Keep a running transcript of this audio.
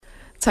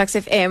Tux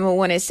FM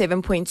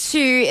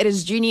 107.2. It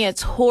is Junior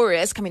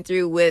Taurus coming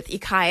through with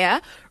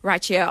Ikaya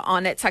right here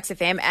on Tux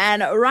FM.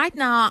 And right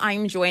now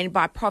I'm joined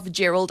by Prof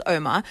Gerald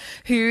Ouma,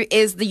 who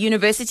is the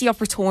University of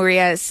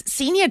Pretoria's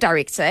Senior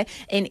Director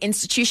in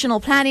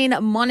Institutional Planning,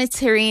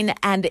 Monitoring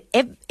and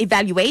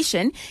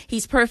Evaluation.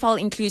 His profile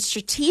includes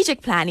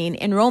strategic planning,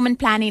 enrollment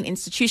planning,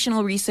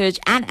 institutional research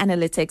and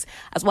analytics,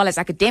 as well as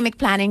academic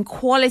planning,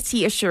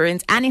 quality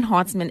assurance and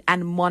enhancement,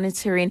 and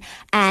monitoring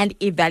and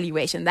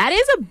evaluation. That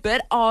is a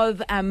bit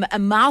of a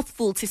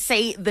mouthful, to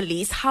say the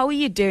least. How are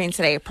you doing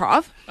today,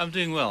 Prof? I'm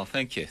doing well,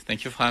 thank you.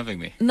 Thank you for having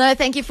me. No,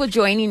 thank you for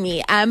joining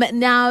me.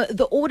 Now,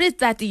 the audit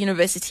that the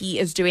university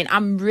is doing,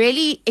 I'm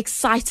really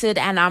excited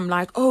and I'm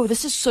like, oh,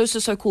 this is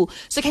so cool.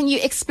 So can you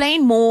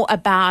explain more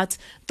about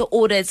the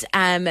audit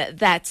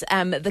that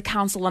the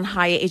Council on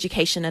Higher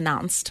Education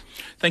announced?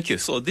 Thank you.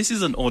 So this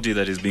is an audit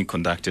that is being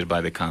conducted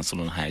by the Council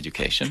on Higher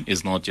Education.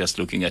 It's not just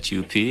looking at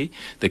UP.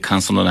 The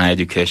Council on Higher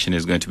Education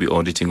is going to be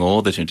auditing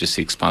all the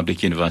 26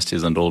 public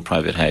universities and all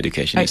private higher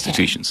education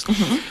institutions.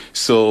 Mm-hmm.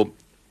 So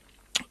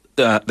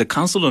the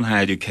Council on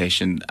Higher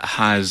Education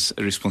has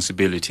a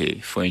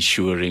responsibility for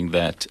ensuring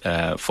that,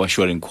 for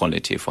assuring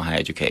quality for higher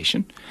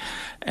education.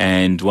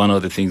 And one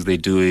of the things they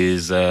do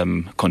is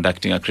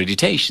conducting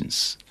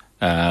accreditations.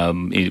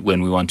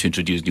 When we want to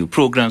introduce new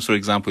programs, for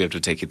example, we have to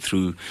take it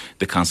through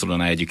the Council on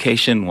Higher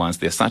Education. Once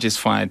they're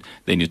satisfied,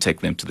 then you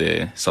take them to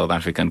the South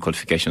African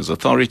Qualifications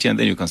Authority, and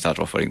then you can start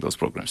offering those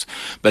programs.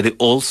 But they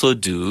also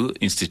do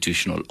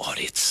institutional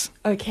audits.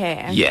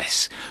 Okay.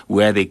 Yes,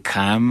 where they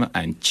come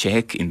and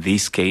check. In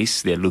this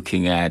case, they're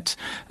looking at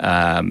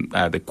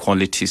the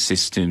quality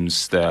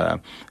systems,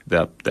 the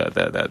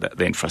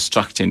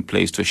infrastructure in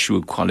place to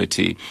assure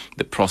quality,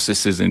 the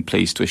processes in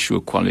place to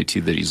assure quality,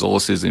 the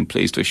resources in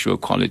place to assure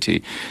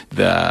quality,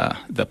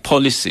 the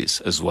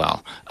policies as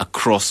well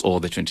across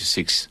all the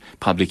 26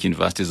 public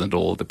universities and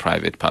all the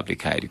private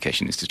public higher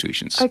education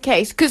institutions.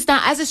 Okay, because now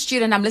as a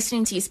student, I'm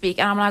listening to you speak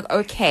and I'm like,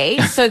 okay,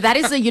 so that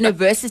is the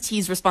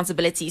university's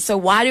responsibility. So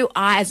why do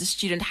I as a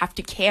student have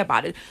to care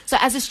about it? So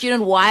as a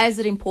student, why is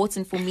it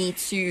important for me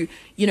to,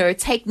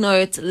 take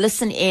note,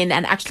 listen in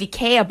and actually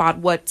care about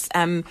what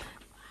the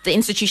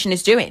institution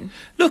is doing?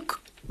 Look,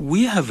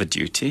 we have a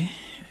duty,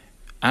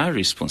 our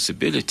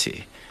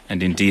responsibility,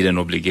 and indeed an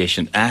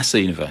obligation as a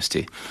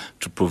university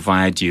to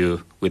provide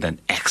you with an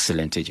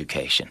excellent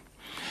education.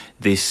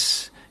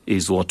 This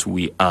is what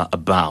we are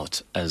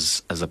about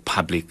as a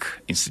public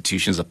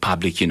institution, as a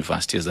public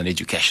university, as an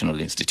educational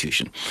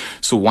institution.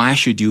 So why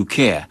should you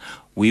care?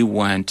 We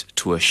want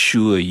to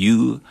assure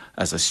you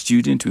as a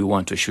student, we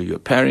want to assure your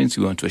parents,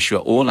 we want to assure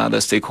all other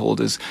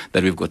stakeholders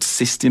that we've got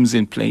systems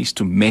in place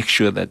to make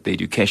sure that the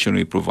education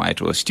we provide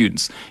to our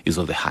students is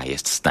of the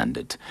highest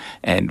standard.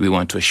 And we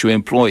want to assure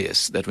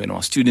employers that when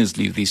our students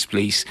leave this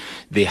place,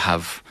 they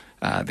have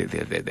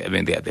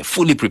they're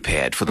fully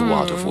prepared for the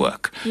world of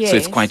work. Yes. So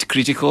it's quite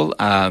critical.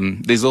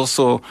 There's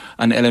also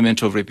an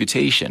element of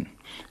reputation.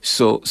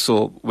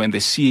 So when the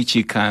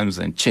CHE comes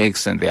and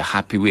checks and they're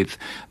happy with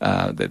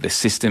the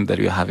system that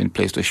we have in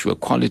place to assure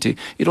quality,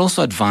 it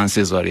also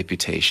advances our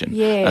reputation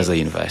as a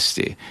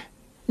university.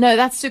 No,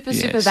 that's super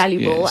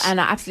valuable, yes.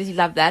 and I absolutely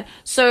love that.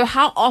 So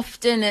how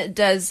often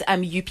does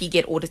UP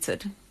get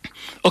audited?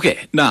 Okay,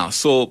 now,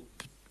 so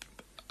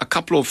a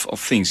couple of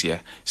things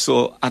here.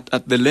 So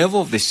at the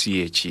level of the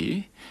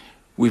CHE,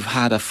 we've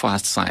had a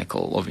fast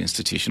cycle of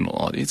institutional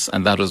audits,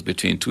 and that was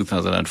between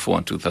 2004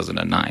 and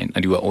 2009,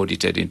 and you were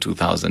audited in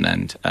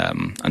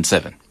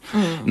 2007.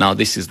 Now,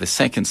 this is the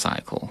second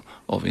cycle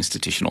of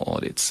institutional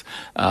audits.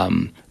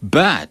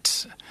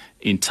 But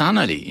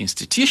internally,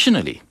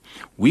 institutionally,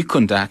 we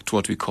conduct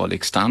what we call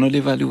external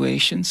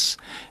evaluations,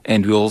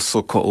 and we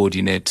also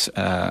coordinate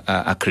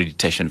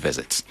accreditation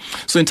visits.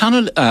 So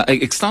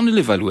external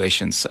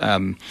evaluations,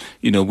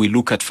 we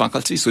look at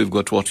faculty. So we've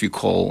got what we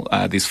call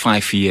these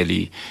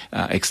 5-yearly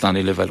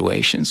external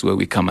evaluations, where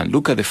we come and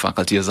look at the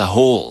faculty as a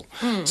whole,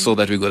 so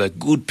that we've got a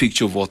good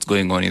picture of what's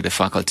going on in the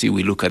faculty.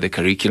 We look at the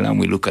curriculum,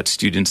 we look at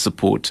student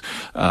support,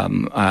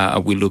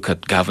 we look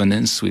at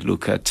governance, we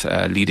look at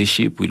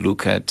leadership, we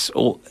look at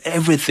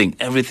everything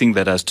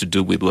that has to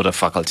do with what a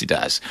faculty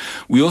does.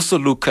 We also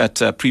look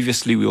at,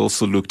 previously we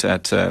also looked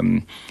at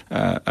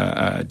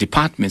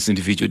departments,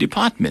 individual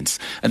departments.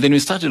 And then we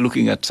started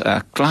looking at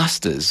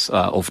clusters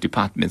of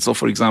departments. So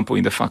for example,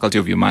 in the Faculty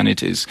of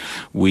Humanities,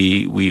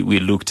 we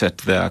looked at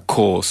the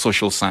core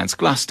social science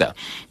cluster,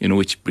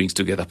 which brings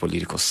together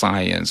political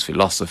science,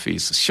 philosophy,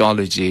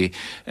 sociology,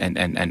 and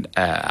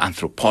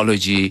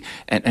anthropology,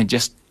 and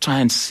just try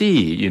and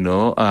see,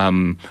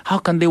 how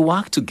can they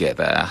work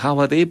together? How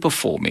are they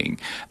performing?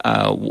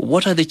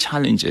 What are the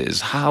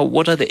challenges?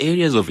 What are the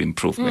areas of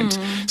improvement?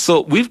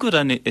 So we've got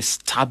an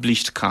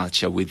established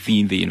culture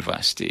within the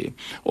university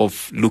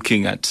of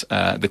looking at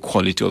the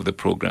quality of the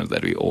programs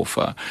that we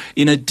offer.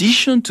 In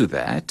addition to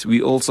that,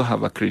 we also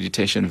have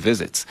accreditation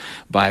visits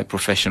by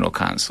professional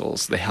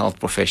councils, the Health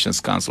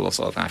Professions Council of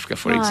South Africa,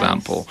 for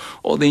example,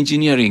 or the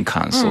Engineering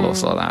Council of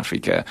South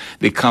Africa.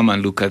 They come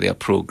and look at their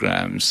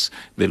programs.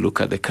 They look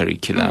at the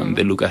curriculum,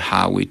 they look at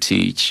how we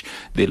teach,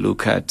 they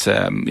look at,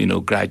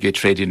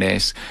 graduate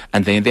readiness,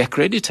 and then the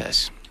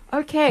accreditors.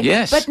 Okay.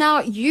 Yes. But now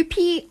UP,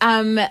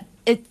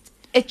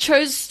 it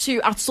chose to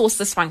outsource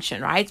this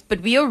function, right?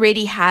 But we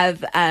already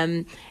have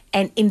an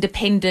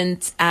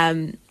independent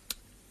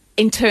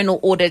internal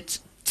audit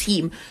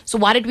team. So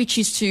why did we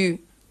choose to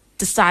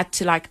decide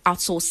to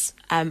outsource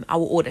our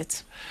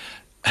audit?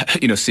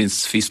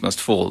 Since fees must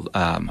fall,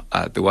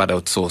 the word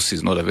outsource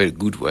is not a very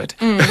good word.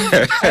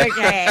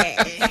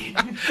 Okay.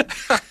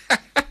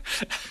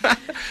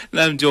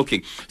 No, I'm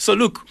joking. So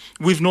look,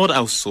 we've not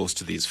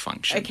outsourced these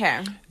functions.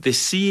 Okay. The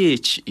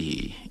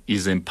CHE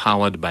is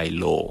empowered by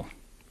law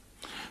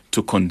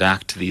to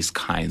conduct these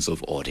kinds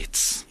of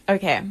audits.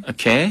 Okay.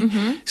 Okay?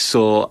 Mm-hmm.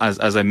 So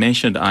as I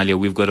mentioned earlier,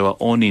 we've got our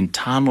own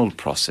internal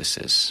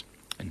processes.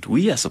 And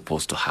we are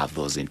supposed to have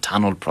those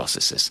internal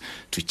processes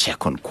to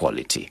check on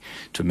quality,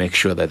 to make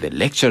sure that the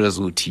lecturers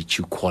who teach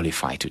you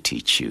qualify to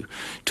teach you,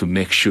 to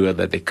make sure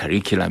that the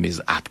curriculum is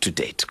up to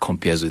date,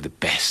 compares with the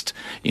best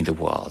in the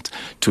world,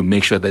 to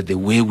make sure that the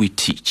way we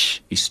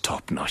teach is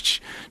top notch,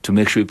 to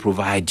make sure we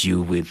provide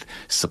you with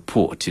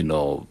support,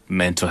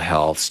 mental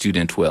health,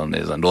 student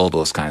wellness, and all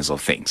those kinds of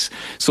things.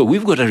 So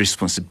we've got a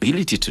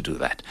responsibility to do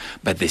that.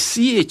 But the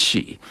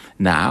CHE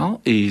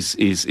now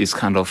is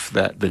kind of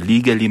the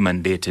legally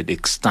mandated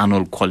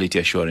external quality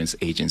assurance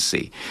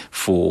agency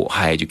for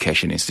higher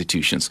education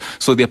institutions.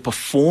 So they're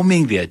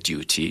performing their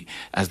duty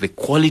as the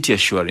quality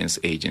assurance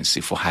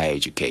agency for higher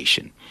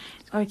education.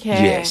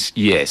 Okay.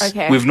 Yes.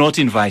 Okay. We've not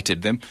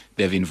invited them.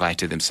 They've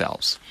invited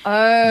themselves.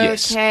 Okay,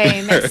 Yes.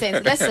 Makes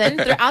sense. Listen,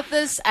 throughout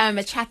this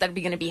chat that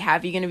we're going to be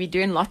having, you're going to be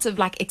doing lots of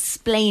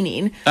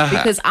explaining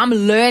because I'm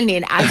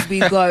learning as we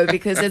go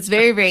because it's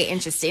very, very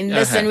interesting.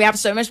 Listen, we have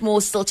so much more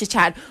still to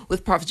chat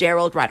with Prof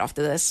Gerald right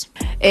after this.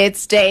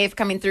 It's Dave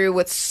coming through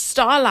with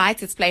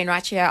Starlight. It's playing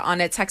right here on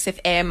Tux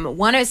FM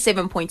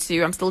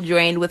 107.2. I'm still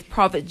joined with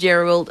Prof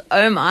Gerald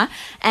Ouma,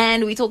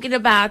 and we're talking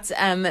about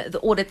the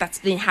audit that's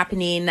been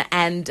happening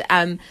and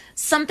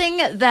something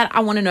that I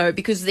want to know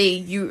because the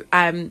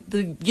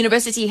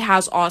university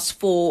has asked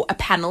for a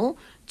panel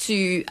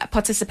to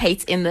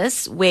participate in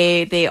this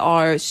where there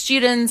are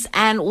students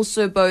and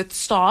also both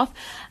staff.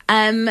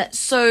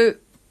 So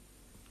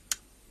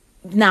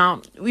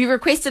now we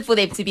requested for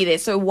them to be there.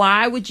 So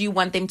why would you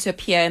want them to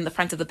appear in the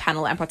front of the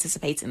panel and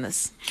participate in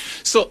this?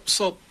 So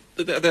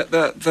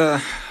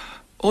the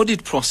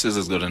audit process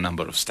has got a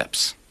number of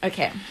steps.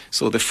 Okay.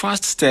 So the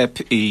first step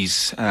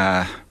is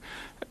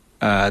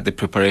the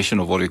preparation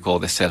of what we call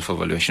the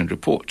self-evaluation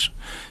report.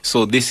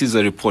 So this is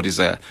a report is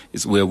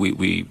where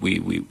we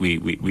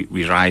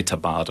write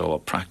about our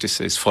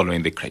practices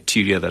following the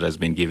criteria that has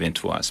been given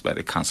to us by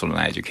the Council on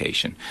Higher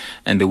Education.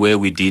 And the way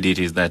we did it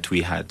is that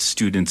we had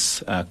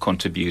students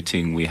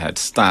contributing, we had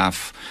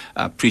staff,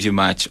 pretty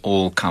much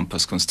all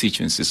campus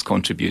constituencies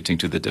contributing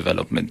to the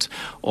development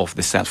of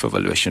the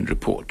self-evaluation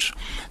report.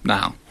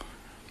 Now,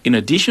 in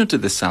addition to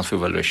the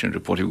self-evaluation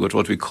report, we've got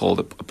what we call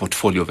a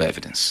portfolio of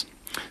evidence.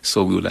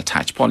 So we will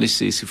attach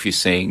policies. If you're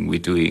saying we're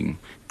doing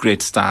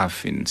great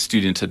stuff in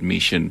student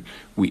admission,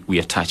 we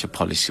attach a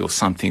policy or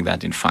something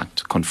that in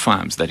fact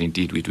confirms that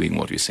indeed we're doing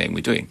what we're saying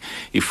we're doing.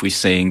 If we're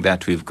saying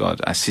that we've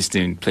got a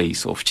system in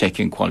place of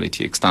checking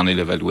quality, external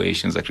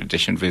evaluations,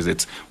 accreditation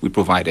visits, we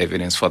provide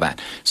evidence for that.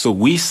 So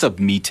we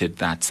submitted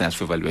that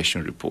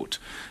self-evaluation report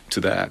to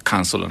the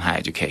Council on Higher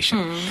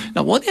Education.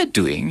 Now what they're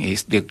doing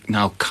is they're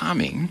now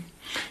coming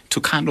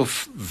to kind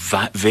of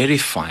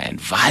verify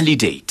and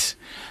validate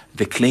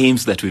the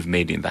claims that we've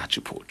made in that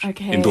report,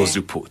 in those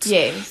reports.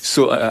 Yes.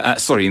 So,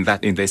 in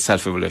the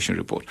self-evaluation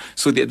report.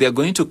 So they're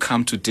going to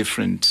come to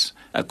different,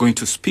 going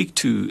to speak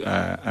to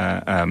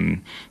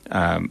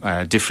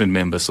different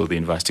members of the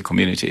university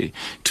community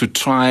to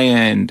try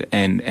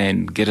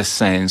and get a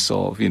sense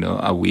of,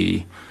 are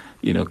we,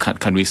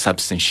 can we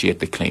substantiate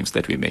the claims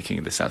that we're making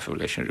in the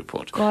self-evaluation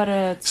report? Got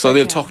it. So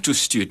they'll talk to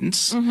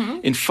students.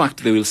 In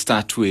fact, they will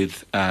start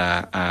with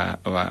the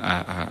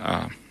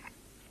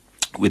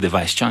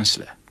Vice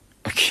Chancellor.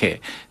 Okay.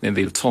 Then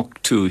they'll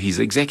talk to his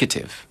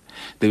executive.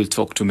 They will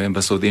talk to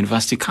members of the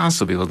University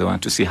Council because they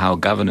want to see how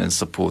governance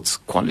supports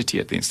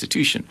quality at the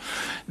institution.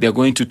 They're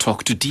going to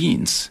talk to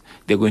deans.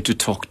 They're going to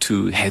talk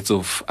to heads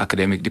of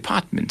academic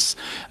departments,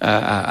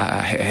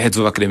 They're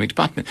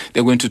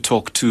going to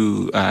talk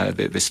to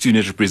the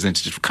Student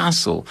Representative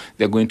Council.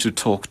 They're going to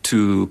talk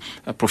to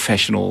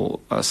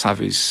professional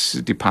service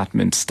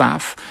department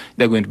staff.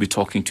 They're going to be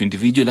talking to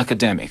individual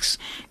academics,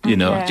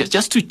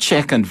 just to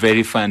check and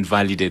verify and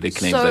validate the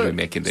claims that we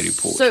make in the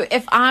report. So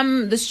if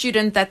I'm the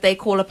student that they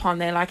call upon,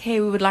 they're like, hey,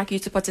 we would like you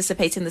to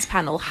participate in this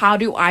panel. How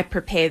do I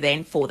prepare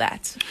then for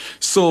that?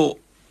 So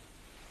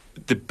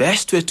the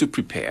best way to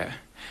prepare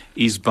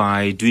is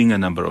by doing a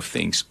number of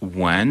things.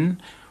 One,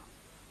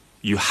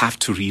 you have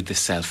to read the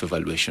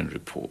self-evaluation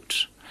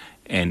report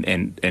and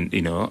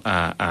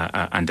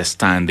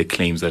understand the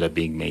claims that are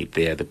being made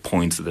there, the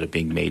points that are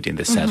being made in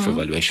the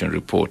self-evaluation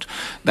report.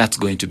 That's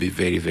going to be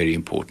very, very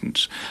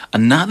important.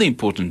 Another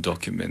important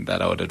document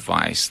that I would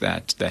advise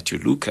that you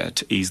look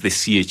at is the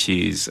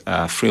CHE's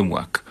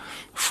framework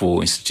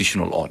for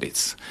institutional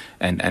audits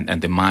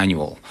and the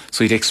manual.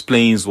 So it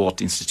explains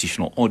what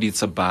institutional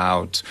audit's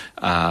about,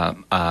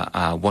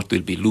 what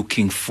we'll be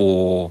looking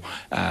for,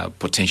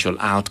 potential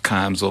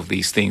outcomes of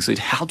these things. So it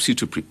helps you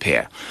to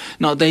prepare.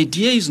 Now, the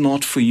idea is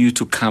not for you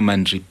to come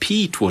and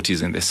repeat what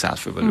is in the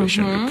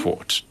self-evaluation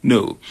report.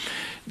 No.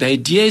 The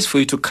idea is for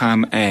you to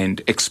come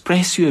and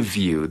express your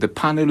view. The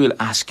panel will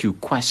ask you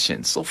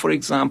questions. So, for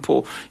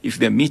example, if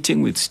they're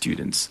meeting with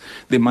students,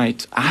 they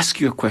might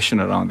ask you a question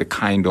around the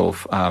kind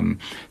of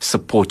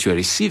support you're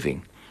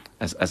receiving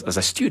as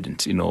a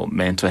student,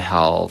 mental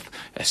health,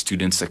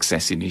 student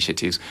success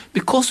initiatives.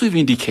 Because we've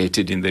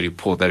indicated in the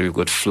report that we've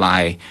got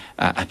Fly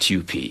at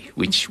UP,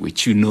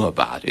 which you know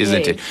about,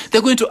 isn't it?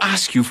 They're going to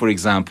ask you, for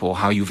example,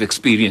 how you've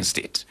experienced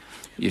it.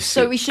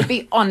 So we should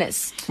be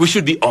honest. We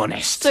should be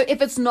honest. So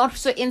if it's not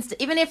so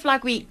even if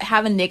we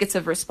have a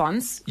negative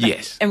response,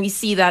 yes, and we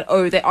see that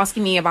they're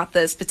asking me about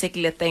this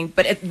particular thing,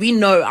 but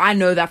I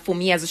know that for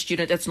me as a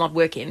student it's not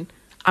working.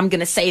 I'm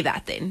gonna say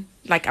that then.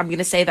 I'm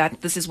gonna say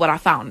that this is what I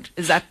found.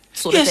 Is that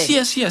sort of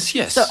thing?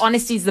 Yes. So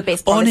honesty is the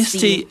best policy.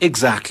 Honesty,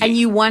 exactly. And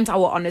you want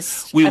our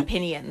honest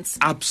opinions.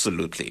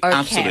 Absolutely. Okay.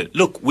 Absolutely.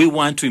 Look, we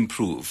want to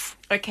improve.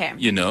 Okay.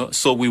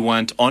 So we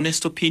want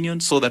honest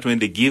opinions so that when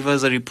they give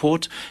us a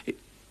report,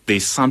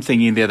 there's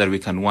something in there that we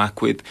can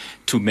work with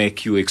to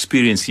make your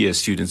experience here as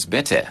students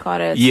better.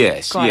 Got it.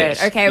 Yes. Got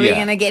it. Okay, we're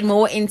going to get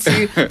more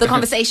into the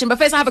conversation. But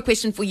first, I have a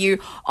question for you.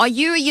 Are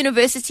you a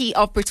University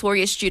of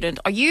Pretoria student?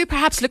 Are you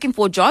perhaps looking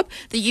for a job?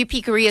 The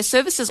UP Career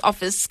Services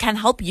Office can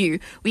help you.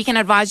 We can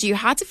advise you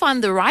how to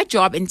find the right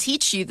job and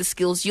teach you the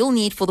skills you'll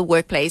need for the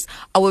workplace.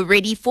 Our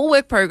Ready for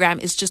Work program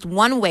is just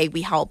one way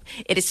we help.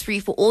 It is free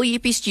for all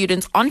UP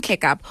students on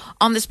ClickUp.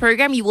 On this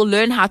program, you will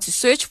learn how to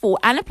search for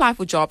and apply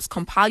for jobs,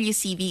 compile your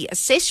CV,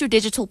 assess your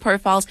digital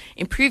profiles,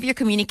 improve your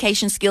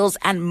communication skills,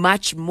 and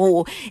much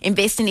more.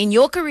 Investing in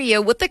your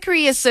career with the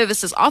Career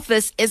Services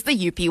Office is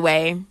the UP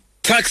way.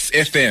 Tux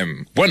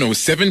FM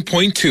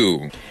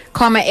 107.2.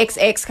 Karma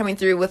XX coming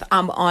through with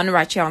I'm on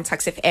right here on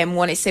Tux FM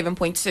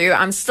 107.2.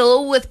 I'm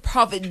still with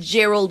Prof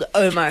Gerald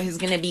Ouma, who's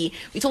going to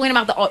we're talking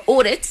about the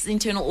audits, the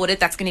internal audit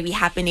that's going to be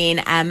happening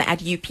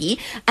at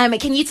UP.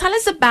 Can you tell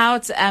us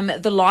about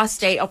the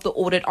last day of the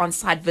audit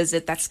on-site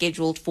visit that's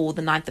scheduled for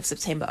the 9th of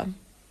September?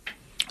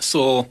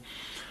 So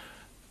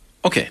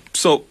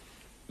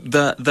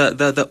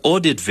the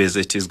audit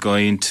visit is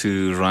going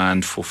to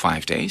run for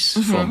 5 days,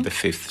 from the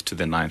 5th to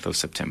the 9th of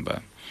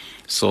September.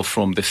 So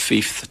from the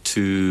 5th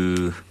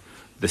to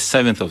the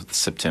 7th of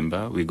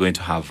September, we're going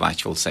to have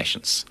virtual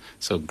sessions,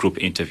 so group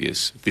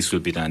interviews. This will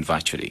be done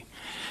virtually.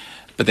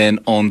 But then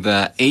on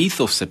the 8th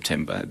of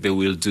September, they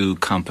will do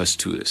campus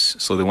tours.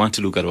 So they want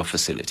to look at our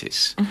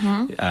facilities.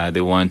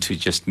 They want to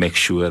just make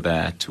sure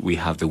that we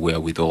have the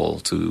wherewithal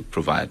to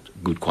provide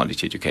good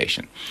quality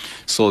education.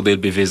 So they'll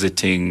be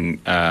visiting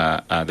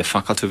the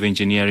Faculty of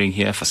Engineering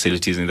here,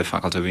 facilities in the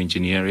Faculty of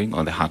Engineering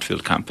on the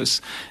Hartfield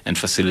campus, and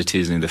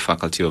facilities in the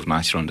Faculty of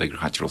Natural and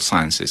Agricultural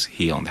Sciences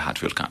here on the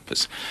Hartfield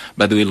campus.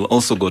 But they will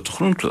also go to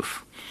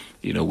Groenkloof,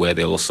 where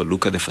they also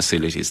look at the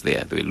facilities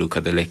there. They look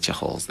at the lecture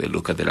halls, they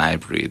look at the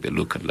library, they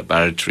look at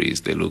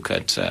laboratories, they look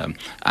at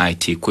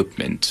IT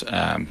equipment,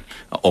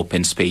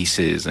 open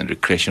spaces and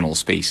recreational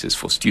spaces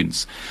for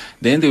students.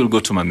 Then they will go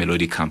to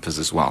Mamelodi campus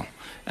as well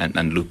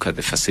and look at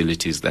the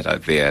facilities that are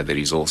there, the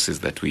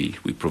resources that we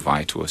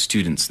provide to our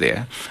students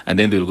there. And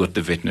then they'll go to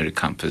the veterinary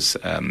campus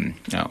on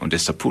the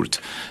Sapult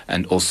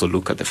and also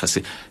look at the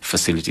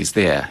facilities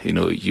there.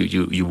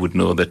 You would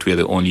know that we're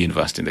the only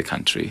university in the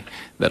country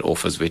that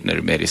offers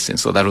veterinary medicine.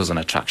 So that was an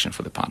attraction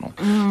for the panel.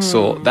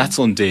 So that's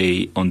on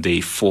day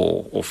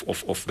 4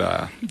 of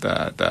the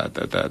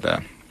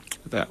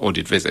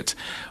audit visit.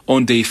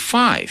 On day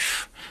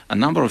 5, a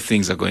number of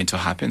things are going to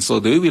happen. So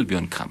they will be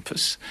on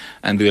campus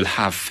and they will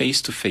have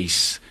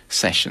face-to-face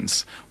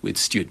sessions with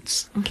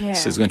students. Okay.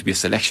 So it's going to be a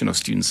selection of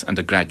students,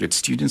 undergraduate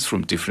students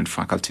from different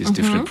faculties,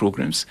 different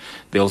programs.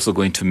 They're also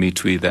going to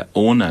meet with the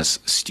honors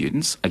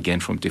students, again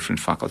from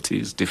different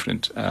faculties,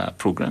 different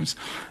programs,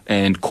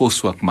 and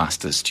coursework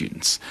master's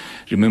students.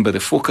 Remember, the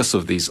focus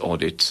of this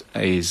audit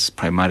is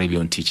primarily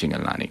on teaching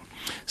and learning.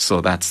 So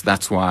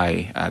that's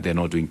why they're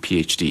not doing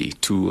PhD.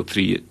 2 or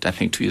 3, I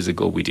think 2 years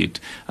ago, we did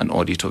an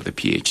audit of the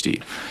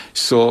PhD.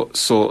 So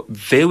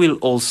they will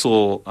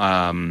also,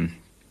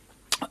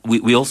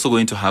 we're also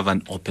going to have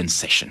an open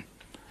session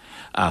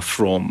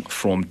from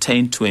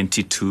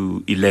 10:20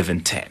 to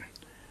 11:10,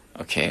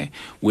 okay,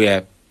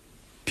 where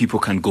people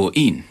can go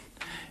in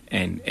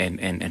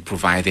and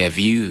provide their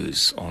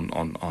views on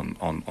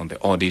the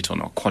audit,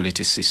 on our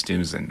quality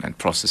systems and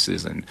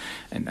processes and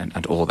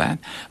all that.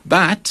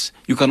 But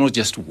you cannot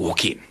just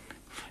walk in,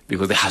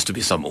 because there has to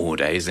be some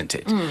order, isn't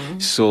it?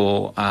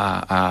 So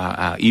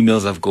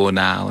emails have gone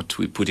out.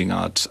 We're putting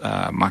out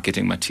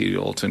marketing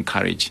material to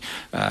encourage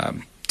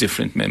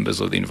different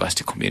members of the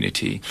university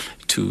community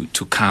to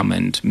come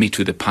and meet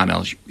with the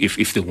panel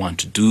if they want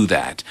to do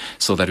that,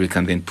 so that we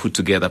can then put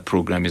together a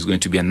program. It's going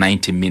to be a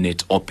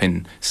 90-minute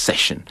open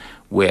session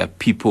where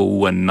people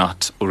who are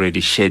not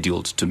already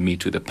scheduled to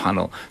meet with the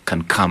panel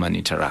can come and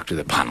interact with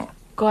the panel.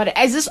 Got it.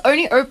 Is this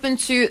only open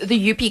to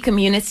the UP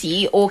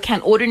community, or can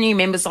ordinary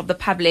members of the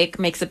public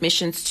make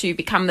submissions to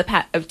become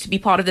to be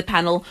part of the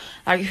panel?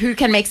 Like, who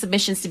can make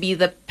submissions to be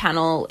the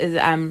panel?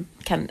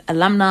 Can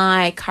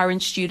alumni,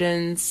 current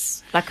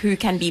students, like, who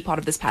can be part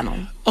of this panel?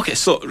 Okay,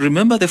 so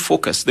remember the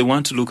focus. They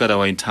want to look at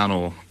our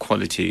internal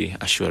quality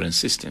assurance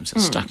systems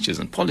and structures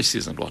and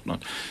policies and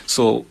whatnot.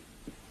 So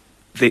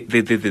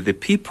the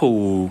people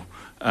who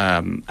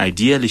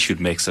ideally should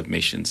make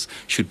submissions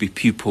should be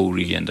people who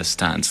really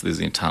understands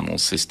these internal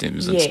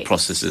systems and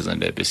processes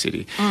and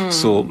ABCD.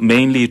 So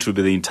mainly it will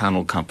be the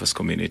internal campus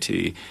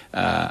community,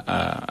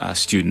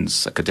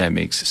 students,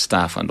 academics,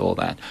 staff and all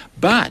that.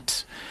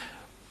 But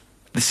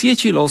the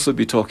CHE will also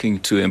be talking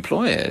to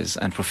employers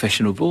and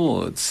professional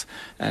boards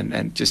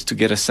and just to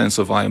get a sense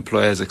of how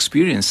employers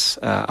experience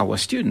our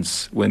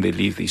students when they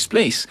leave this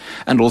place,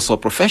 and also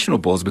professional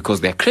boards, because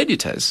they're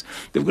accreditors.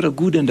 They've got a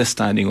good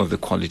understanding of the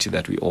quality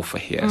that we offer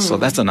here. So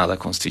that's another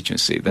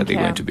constituency that they're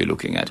going to be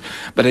looking at.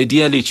 But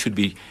ideally it should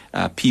be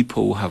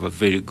people who have a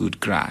very good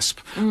grasp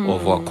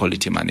of our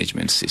quality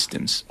management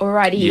systems.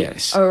 Alrighty.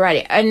 Yes.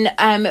 Alrighty.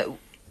 And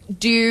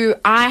do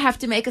I have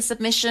to make a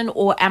submission,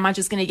 or am I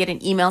just going to get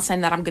an email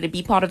saying that I'm going to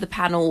be part of the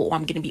panel, or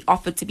I'm going to be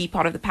offered to be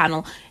part of the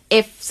panel?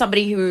 If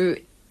somebody who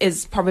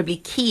is probably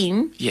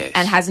keen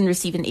and hasn't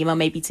received an email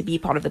maybe to be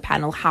part of the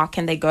panel, how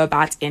can they go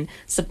about in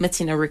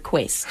submitting a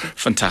request?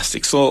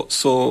 Fantastic.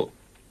 So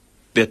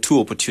there are two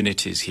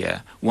opportunities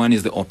here. One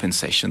is the open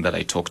session that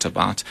I talked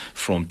about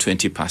from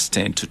 20 past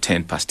 10 to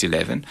 10 past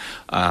 11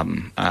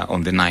 on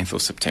the 9th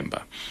of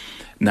September.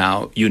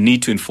 Now, you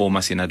need to inform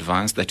us in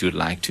advance that you'd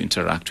like to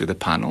interact with the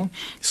panel.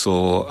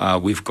 So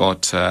we've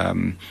got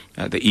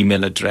the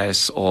email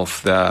address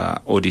of the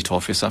audit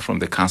officer from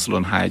the Council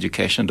on Higher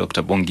Education,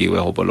 Dr. Bongiwe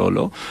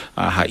Hobololo.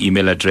 Her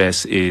email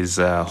address is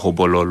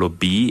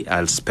hobololob,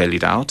 I'll spell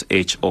it out,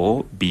 HOBOLOLOB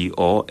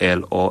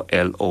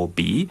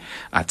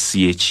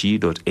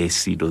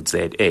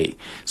 @che.ac.za.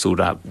 So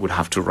that would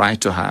have to write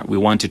to her. We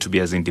want it to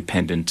be as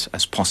independent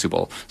as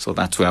possible. So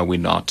that's where we're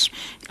not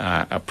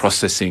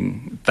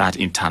processing that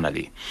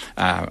internally.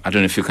 I don't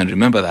know if you can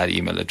remember that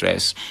email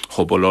address,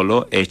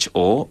 hobololo,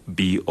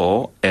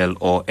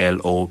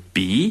 HOBOLOLOB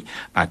 @che.ac.za.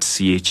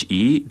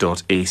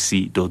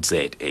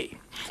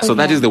 So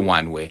that is the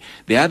one way.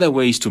 The other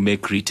way is to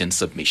make written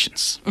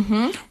submissions,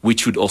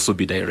 which would also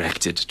be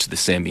directed to the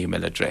same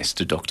email address,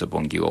 to Dr.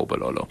 Bongiwe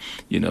Obololo.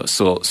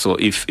 So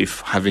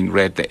if having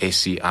read the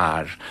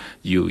ACR,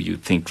 you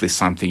think there's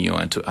something you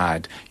want to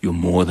add, you're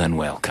more than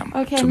welcome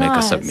to make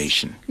a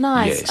submission.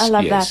 Nice. Yes, I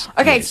love that.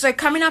 Okay, so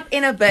coming up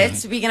in a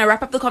bit, we're going to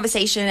wrap up the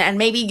conversation, and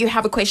maybe you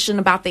have a question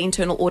about the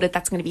internal audit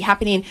that's going to be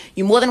happening.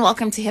 You're more than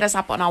welcome to hit us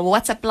up on our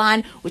WhatsApp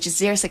line, which is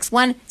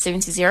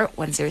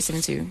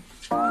 061-720-1072.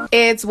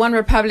 It's One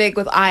Republic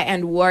with I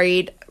and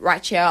Worried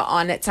right here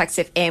on Tuks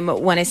FM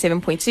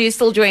 107.2.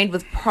 Still joined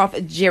with Prof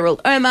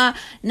Gerald Ouma.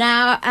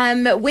 Now,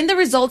 when the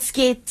results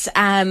get,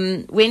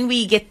 when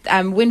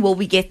will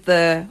we get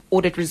the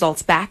audit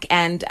results back?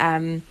 And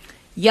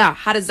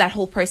how does that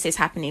whole process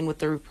happening with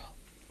the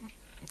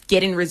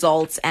getting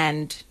results?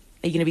 And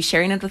are you going to be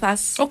sharing it with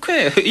us?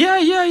 Okay.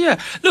 Yeah.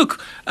 Look,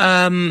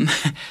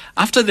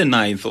 after the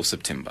 9th of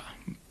September,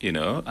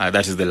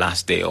 that is the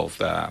last day of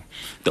the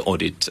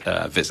audit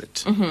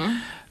visit.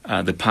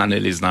 The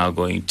panel is now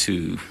going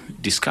to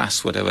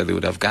discuss whatever they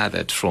would have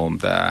gathered from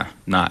the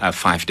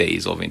 5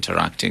 days of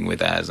interacting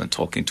with us and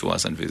talking to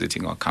us and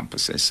visiting our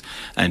campuses.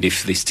 And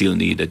if they still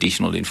need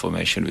additional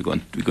information, we're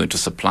going to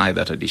supply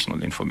that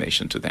additional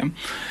information to them.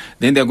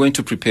 Then they're going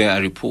to prepare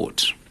a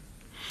report.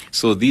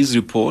 So this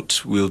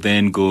report will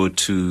then go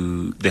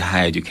to the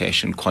Higher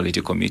Education Quality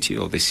Committee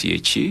of the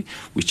CHE,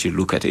 which will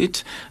look at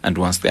it. And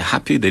once they're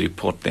happy, the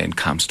report then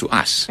comes to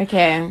us.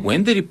 Okay.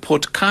 When the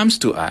report comes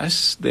to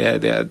us, there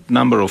are a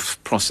number of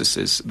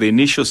processes. The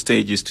initial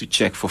stage is to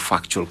check for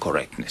factual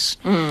correctness.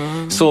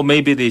 So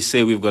maybe they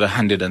say we've got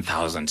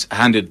 100,000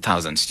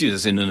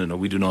 students. Say, no,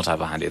 we do not have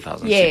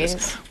 100,000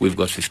 students. We've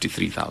got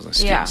 53,000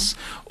 students.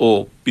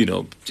 Or,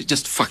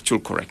 just factual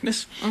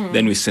correctness.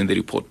 Then we send the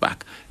report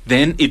back.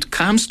 Then it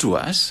comes to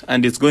us,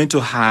 and it's going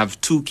to have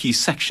two key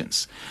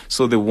sections.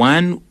 So the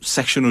one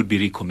section would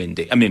be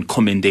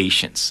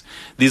commendations.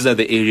 These are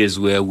the areas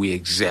where we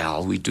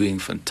excel. We're doing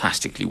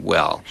fantastically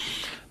well.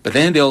 But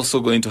then they're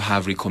also going to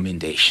have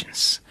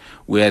recommendations,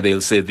 where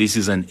they'll say this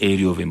is an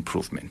area of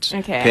improvement.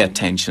 Okay. Pay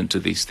attention to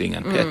this thing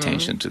and pay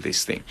attention to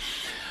this thing.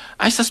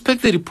 I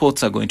suspect the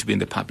reports are going to be in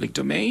the public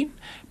domain.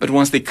 But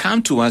once they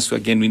come to us,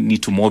 again, we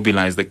need to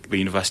mobilize the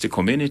university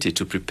community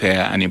to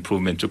prepare an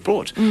improvement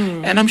report.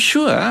 And I'm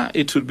sure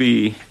it will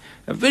be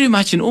very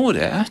much in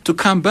order to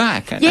come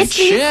back and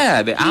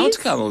share the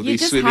outcome of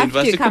this with the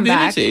university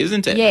community,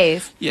 isn't it?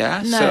 Yes.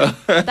 Yeah. No,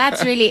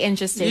 that's really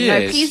interesting.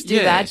 Yes, no, please do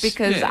that,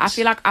 because I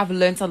feel like I've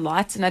learned a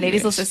lot. And the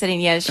lady's also sitting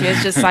here. She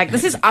was just like,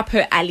 this is up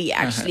her alley,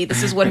 actually.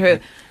 This is what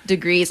her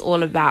degree is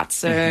all about.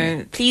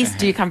 So please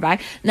do come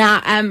back.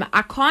 Now,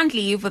 I can't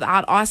leave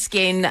without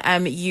asking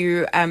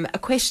you a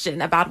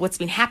question about what's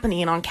been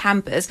happening on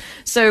campus.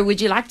 So would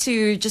you like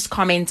to just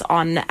comment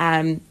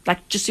on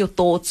just your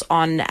thoughts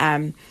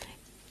on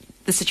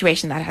the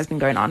situation that has been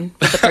going on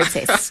with the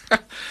protests?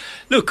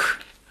 Look,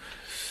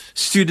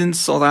 students,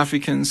 South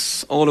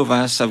Africans, all of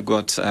us have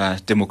got a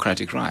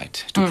democratic right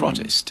to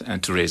protest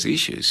and to raise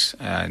issues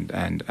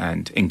and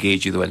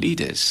engage with our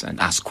leaders and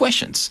ask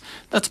questions.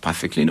 That's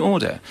perfectly in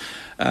order.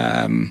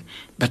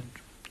 But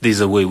there's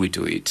a way we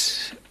do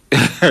it.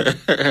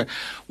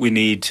 We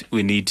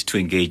need to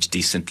engage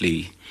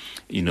decently.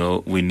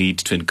 We need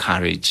to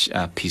encourage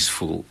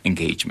peaceful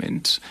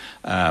engagement.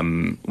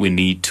 We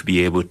need to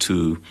be able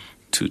to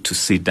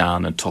sit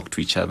down and talk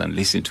to each other and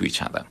listen to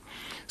each other.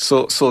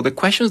 So the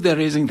questions they're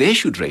raising, they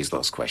should raise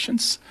those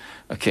questions.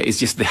 Okay, it's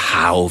just the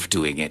how of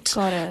doing it.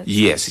 Got it.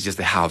 Yes, it's just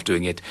the how of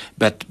doing it.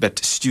 But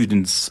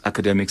students,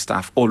 academic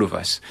staff, all of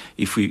us,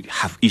 if we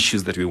have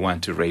issues that we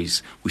want to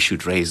raise, we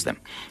should raise them.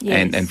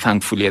 Yes. And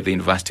thankfully at the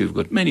university we've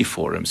got many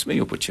forums, many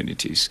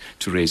opportunities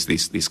to raise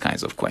these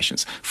kinds of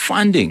questions.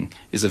 Funding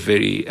is a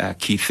very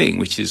key thing,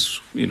 which is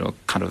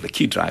kind of the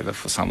key driver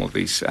for some of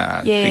these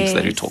things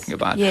that you're talking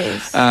about.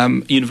 Yes.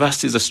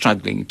 Universities are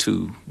struggling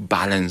to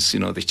balance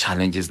the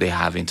challenges they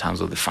have in terms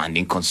of the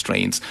funding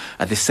constraints.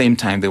 At the same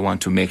time, they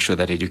want to make sure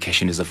that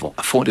education is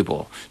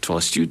affordable to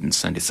our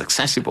students and it's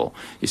accessible.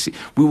 You see,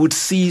 we would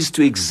cease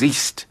to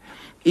exist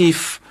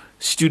if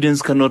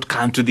students cannot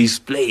come to this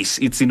place.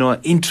 It's in our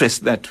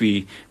interest that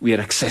we are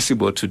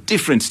accessible to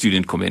different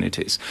student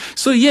communities.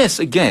 So yes,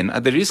 again,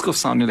 at the risk of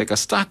sounding like a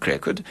stark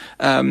record,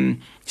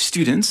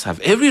 students have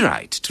every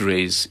right to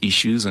raise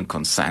issues and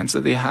concerns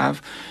that they have.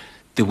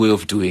 The way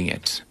of doing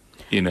it,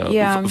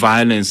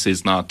 violence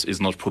is not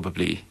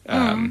probably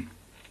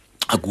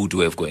a good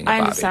way of going about it.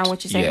 I understand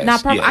what you're saying. Yes, now,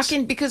 Prof,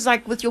 yes. because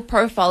with your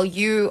profile,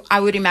 I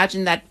would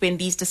imagine that when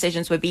these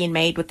decisions were being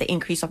made with the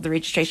increase of the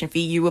registration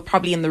fee, you were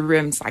probably in the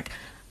rooms,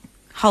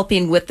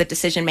 helping with the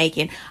decision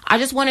making. I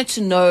just wanted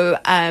to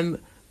know,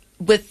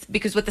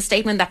 because with the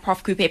statement that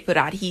Prof Coupe put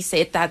out, he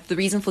said that the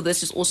reason for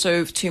this is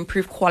also to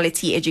improve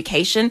quality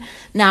education.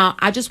 Now,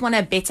 I just want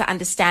to better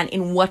understand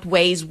in what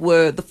ways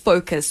were the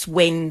focus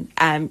when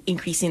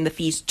increasing the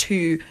fees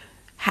to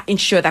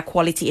ensure that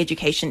quality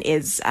education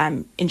is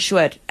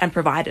ensured and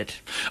provided.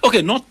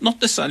 Okay, not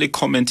necessarily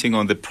commenting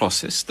on the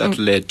process that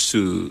led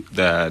to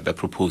the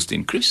proposed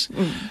increase,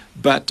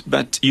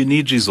 but you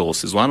need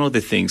resources. One of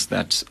the things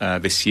that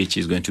the CH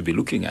is going to be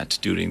looking at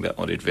during the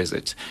audit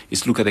visit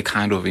is look at the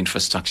kind of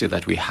infrastructure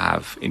that we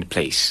have in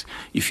place.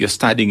 If you're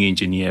studying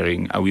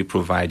engineering, are we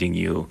providing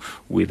you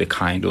with the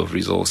kind of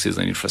resources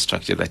and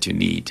infrastructure that you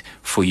need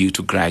for you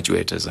to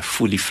graduate as a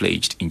fully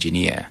fledged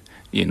engineer?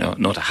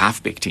 Not a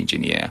half-baked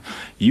engineer.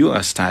 You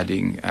are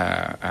studying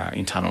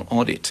internal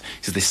audit.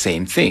 It's the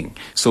same thing.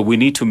 So we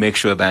need to make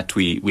sure that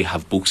we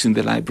have books in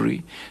the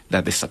library,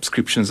 that the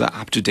subscriptions are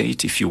up to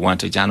date. If you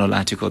want a journal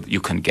article,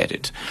 you can get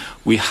it.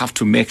 We have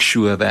to make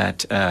sure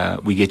that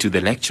we get to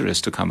the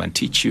lecturers to come and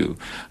teach you.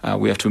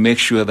 We have to make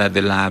sure that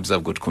the labs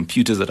have got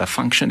computers that are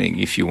functioning.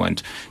 If you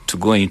want to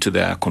go into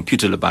the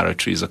computer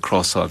laboratories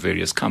across our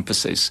various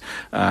campuses,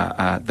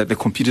 that the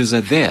computers are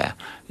there.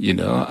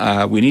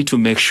 We need to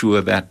make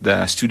sure that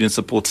the student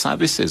support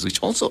services,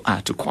 which also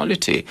add to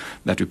quality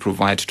that we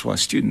provide to our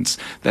students,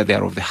 that they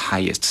are of the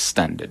highest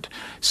standard.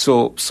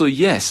 So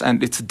yes,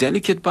 and it's a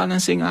delicate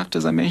balancing act,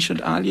 as I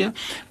mentioned earlier,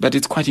 but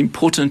it's quite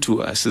important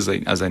to us as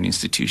an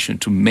institution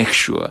to make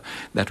sure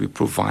that we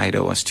provide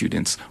our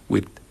students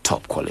with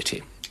top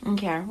quality.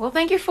 Okay. Well,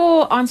 thank you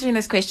for answering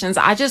those questions.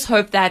 I just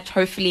hope that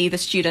hopefully the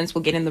students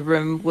will get in the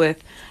room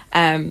with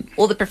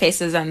all the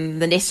professors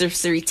and the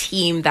necessary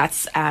team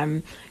that's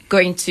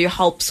going to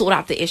help sort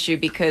out the issue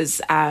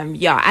because,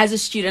 as a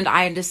student,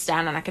 I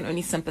understand and I can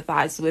only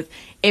sympathize with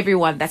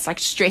everyone that's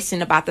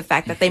stressing about the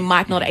fact that they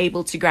might not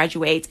able to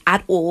graduate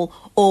at all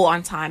or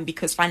on time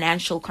because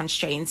financial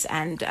constraints.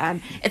 And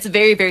it's a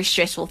very, very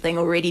stressful thing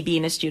already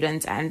being a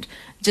student, and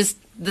just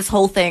this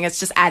whole thing is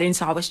just adding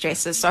to our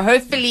stresses. So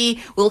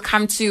hopefully we'll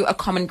come to a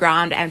common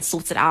ground and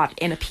sort it out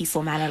in a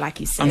peaceful manner,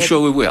 like you said. I'm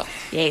sure we will.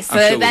 Yes.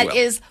 So that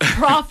is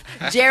Prof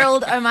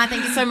Gerald Ouma.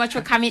 Thank you so much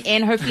for coming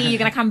in. Hopefully you're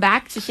going to come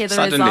back to share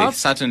the results.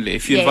 Certainly.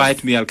 If you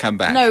invite me, I'll come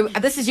back. No,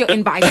 this is your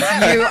invite.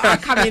 You are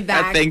coming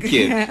back. Thank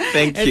you.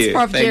 Thank you. It's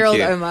Prof Gerald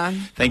Ouma.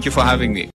 Thank you for having me.